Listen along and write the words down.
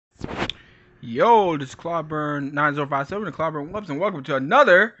Yo, this is Clobburn9057 and Clobburn Whoops, and welcome to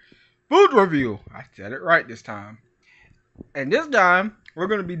another food review. I said it right this time. And this time, we're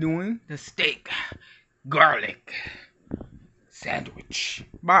going to be doing the steak garlic sandwich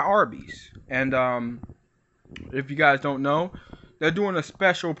by Arby's. And if you guys don't know, they're doing a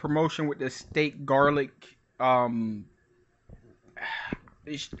special promotion with this steak garlic. I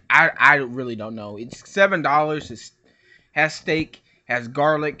really don't know. It's $7. It has steak, has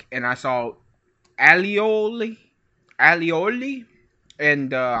garlic, and I saw alioli,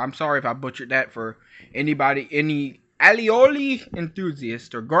 and I'm sorry if I butchered that for any alioli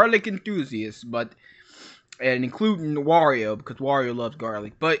enthusiast or garlic enthusiast, and including Wario, because Wario loves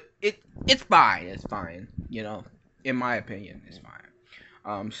garlic. But it's fine, in my opinion, it's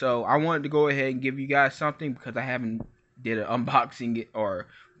fine. So I wanted to go ahead and give you guys something because I haven't did an unboxing or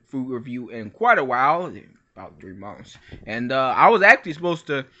food review in quite a while, about 3 months, and I was actually supposed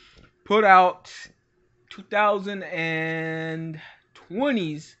to put out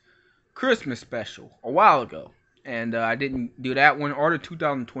 2020's Christmas special a while ago, and I didn't do that one, or the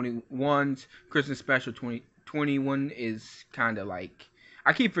 2021's Christmas special. 2021 is kind of like,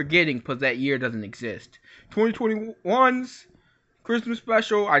 I keep forgetting because that year doesn't exist. 2021's Christmas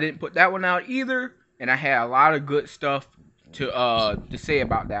special, I didn't put that one out either, and I had a lot of good stuff to say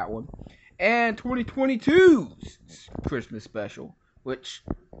about that one. And 2022's Christmas special, which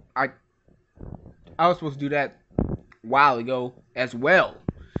I was supposed to do that a while ago as well.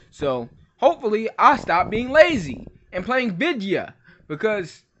 So hopefully I'll stop being lazy and playing Vidya,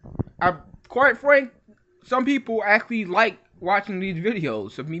 because I'm quite frank, some people actually like watching these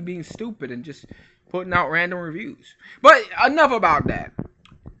videos of me being stupid and just putting out random reviews. But enough about that.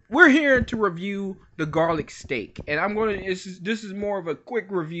 We're here to review the garlic steak, and this is more of a quick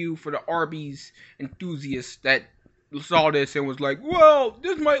review for the Arby's enthusiasts that saw this and was like, well,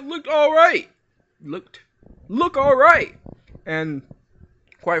 this might look alright. Look alright. And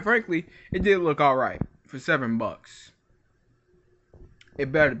quite frankly, it did look alright for $7.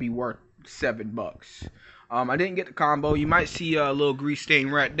 It better be worth $7. I didn't get the combo. You might see a little grease stain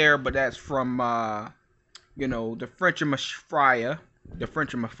right there, but that's from the French fryer,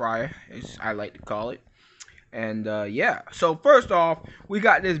 as I like to call it. And yeah, so first off, we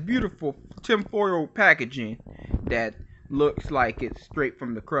got this beautiful tinfoil packaging that looks like it's straight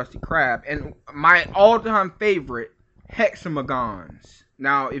from the Krusty Krab, and my all-time favorite, hexamagons.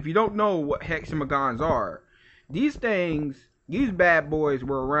 Now, if you don't know what hexamagons are, these bad boys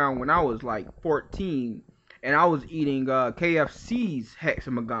were around when I was like 14, and I was eating KFC's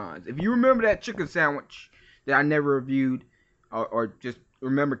hexamagons. If you remember that chicken sandwich that I never reviewed, or just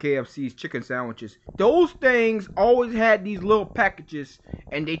remember KFC's chicken sandwiches, those things always had these little packages,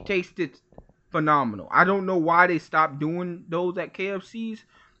 and they tasted phenomenal. I don't know why they stopped doing those at KFC's,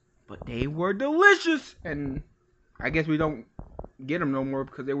 but they were delicious, and I guess we don't get them no more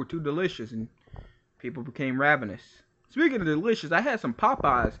because they were too delicious and people became ravenous. Speaking of delicious, I had some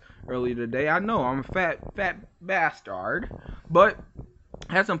Popeyes earlier today. I know I'm a fat bastard, but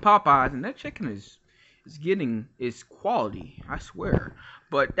I had some Popeyes, and that chicken is getting its quality, I swear.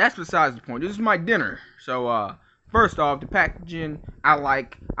 But that's besides the point. This is my dinner. So first off, the packaging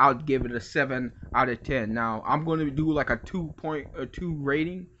I'll give it a 7 out of 10. Now I'm going to do like a 2.2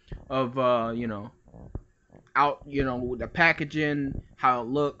 rating of the packaging, how it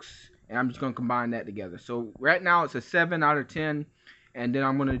looks, and I'm just going to combine that together. So right now it's a 7 out of 10. And then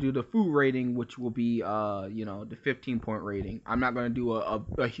I'm going to do the food rating, which will be, the 15-point rating. I'm not going to do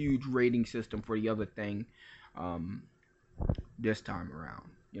a huge rating system for the other thing this time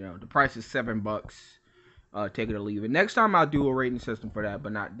around. The price is $7. Take it or leave it. Next time I'll do a rating system for that,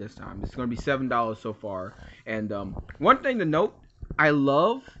 but not this time. It's going to be $7 so far. And one thing to note, I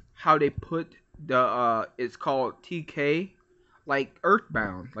love how they put it's called TK, like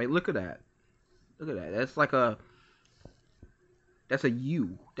Earthbound. Like, look at that. Look at that. That's like a... That's a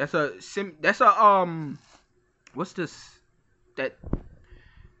U. What's this?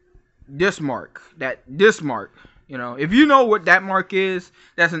 This mark. If you know what that mark is,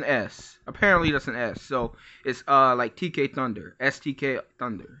 that's an S. Apparently that's an S. So it's like TK Thunder. STK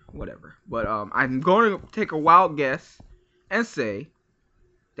Thunder. Whatever. But I'm going to take a wild guess and say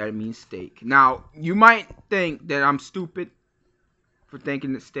that it means steak. Now, you might think that I'm stupid for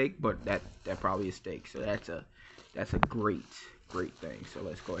thinking it's steak, but that probably is steak. So that's a great thing. So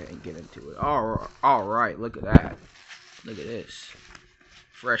let's go ahead and get into it. All right, look at that. Look at this,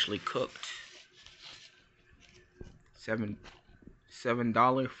 freshly cooked.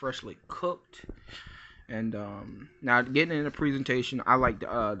 $7 freshly cooked. And now getting in the presentation, I like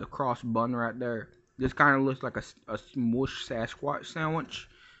the cross bun right there. This kind of looks like a smush Sasquatch sandwich.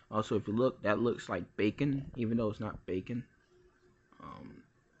 Also, if you look, that looks like bacon, even though it's not bacon.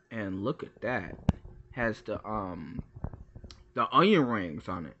 And look at that. Has the onion rings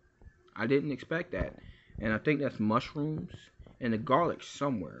on it. I didn't expect that. And I think that's mushrooms and the garlic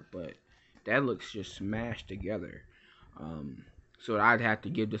somewhere, but that looks just smashed together. So I'd have to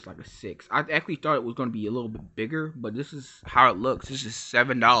give this like a 6. I actually thought it was going to be a little bit bigger, but this is how it looks. This is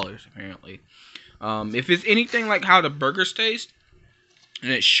 $7 apparently. If it's anything like how the burgers taste,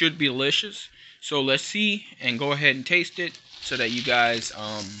 then it should be delicious. So let's see and go ahead and taste it so that you guys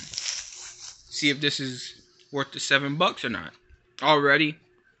see if this is worth the $7 or not. Already,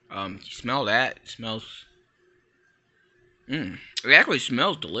 you smell that? It smells. It actually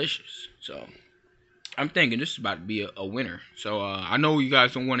smells delicious. So I'm thinking this is about to be a winner. So I know you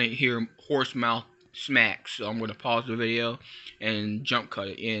guys don't want to hear horse mouth smacks, so I'm going to pause the video and jump cut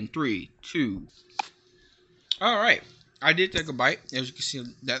it in 3, 2. All right, I did take a bite. As you can see,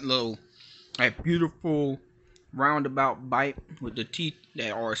 that beautiful roundabout bite with the teeth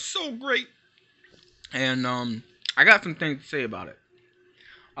that are so great. And I got some things to say about it.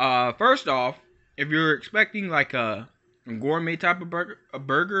 First off, if you're expecting like a gourmet type of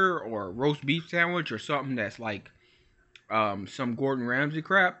burger or a roast beef sandwich or something that's like some Gordon Ramsay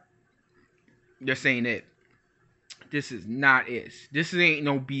crap, this ain't it. This is not it. This ain't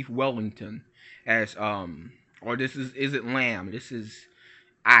no beef Wellington or this isn't lamb. This is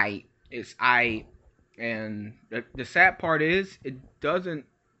it's and the sad part is it doesn't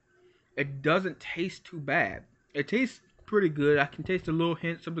taste too bad. It tastes pretty good. I can taste a little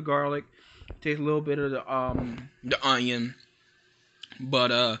hints of the garlic, taste a little bit of the onion,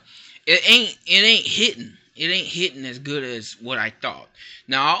 but it ain't hitting. It ain't hitting as good as what I thought.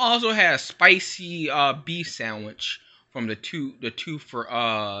 Now I also had a spicy beef sandwich from the two for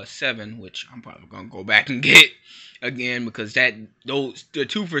 $7, which I'm probably gonna go back and get again because the 2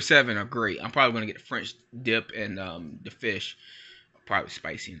 for $7 are great. I'm probably gonna get the French dip and the fish. Probably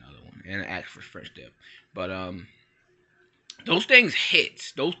spicy another one and ask for French dip. But those things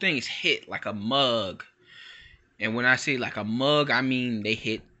hit like a mug. And when I say like a mug, I mean they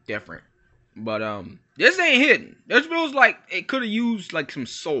hit different. But this ain't hitting. This feels like it could have used like some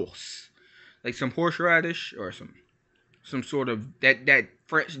sauce, like some horseradish or some sort of that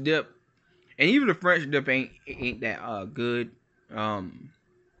French dip. And even the French dip ain't that good.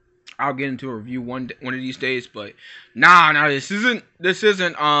 I'll get into a review one of these days, but nah, this ain't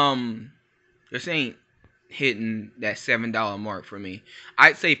hitting that $7 mark for me.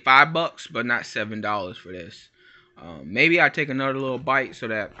 I'd say $5, but not $7 for this. Maybe I take another little bite so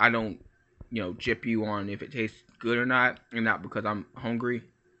that I don't, jip you on if it tastes good or not, and not because I'm hungry.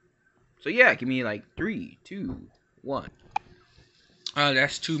 So yeah, give me like 3, 2, 1.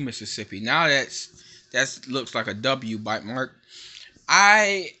 That's 2 Mississippi. Now that's looks like a W bite mark.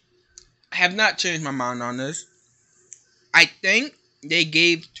 I have not changed my mind on this. I think they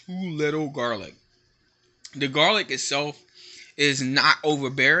gave too little garlic. The garlic itself is not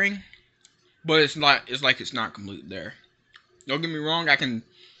overbearing, but it's like it's not completely there. Don't get me wrong. I can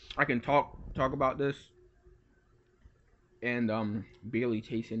talk about this and barely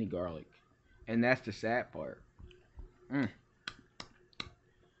taste any garlic, and that's the sad part.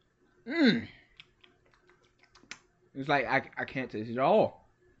 It's like I can't taste it at all.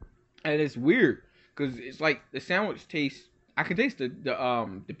 And it's weird because it's like the sandwich tastes. I can taste the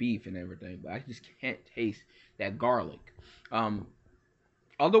beef and everything, but I just can't taste that garlic.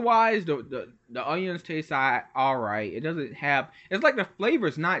 Otherwise, the onions taste all right. It doesn't have. It's like the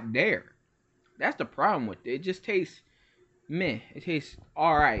flavor's not there. That's the problem with it. It just tastes meh. It tastes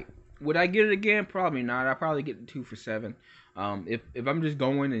all right. Would I get it again? Probably not. I'll probably get the 2 for $7. If I'm just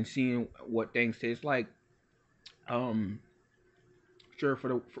going and seeing what things taste like, sure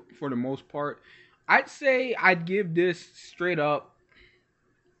for the most part, I'd say I'd give this straight up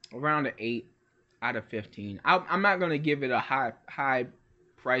around an 8 out of 15. I'm not gonna give it a high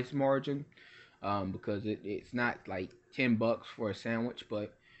price margin, because it's not like $10 for a sandwich,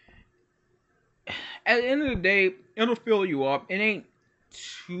 but at the end of the day, it'll fill you up. It ain't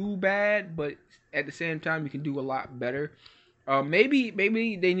too bad, but at the same time, you can do a lot better. Maybe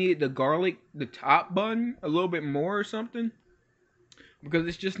they needed the top bun a little bit more or something, because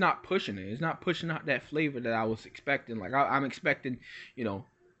it's just not pushing it. It's not pushing out that flavor that I was expecting. Like I'm expecting,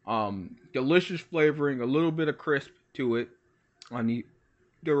 delicious flavoring, a little bit of crisp to it on the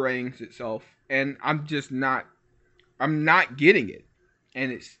rings itself, and I'm not getting it,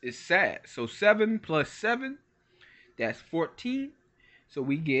 and it's sad. So 7 plus 7, that's 14. So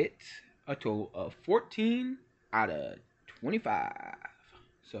we get a total of 14 out of 25.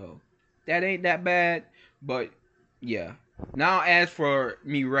 So that ain't that bad, but yeah, Now, as for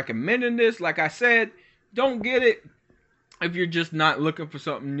me recommending this, like I said, don't get it if you're just not looking for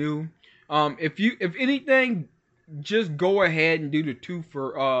something new. If anything, just go ahead and do the 2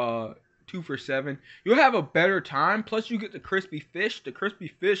 for $7. You'll have a better time. Plus, you get the crispy fish. The crispy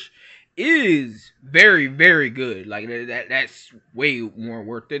fish is very, very good. Like that's way more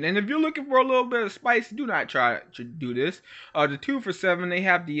worth it. And if you're looking for a little bit of spice, do not try to do this. The 2 for $7, they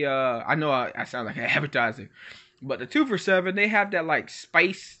have the I know I sound like an advertiser, but the 2 for $7, they have that like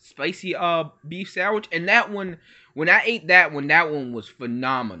spicy beef sandwich, and that one, when I ate that one was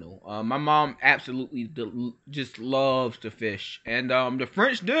phenomenal. My mom absolutely just loves the fish, and the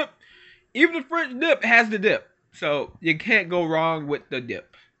French dip, even the French dip has the dip, so you can't go wrong with the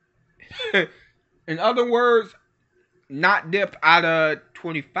dip. In other words, not dip out of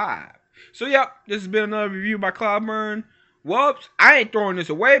 25. So yep, this has been another review by Cloudburn. Whoops, I ain't throwing this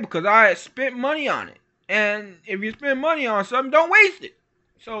away because I spent money on it. And if you spend money on something, don't waste it.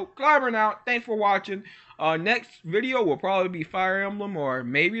 So, Cloudburn out. Thanks for watching. Next video will probably be Fire Emblem, or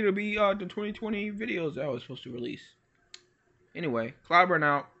maybe it'll be the 2020 videos that I was supposed to release. Anyway, Cloudburn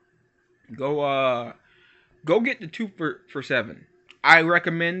out. Go get the 2 for $7. I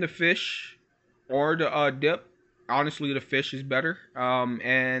recommend the fish or the dip. Honestly, the fish is better.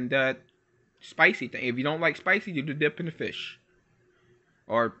 And that spicy thing. If you don't like spicy, do the dip in the fish.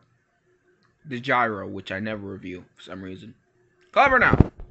 Or the gyro, which I never review for some reason. Cloudburn out.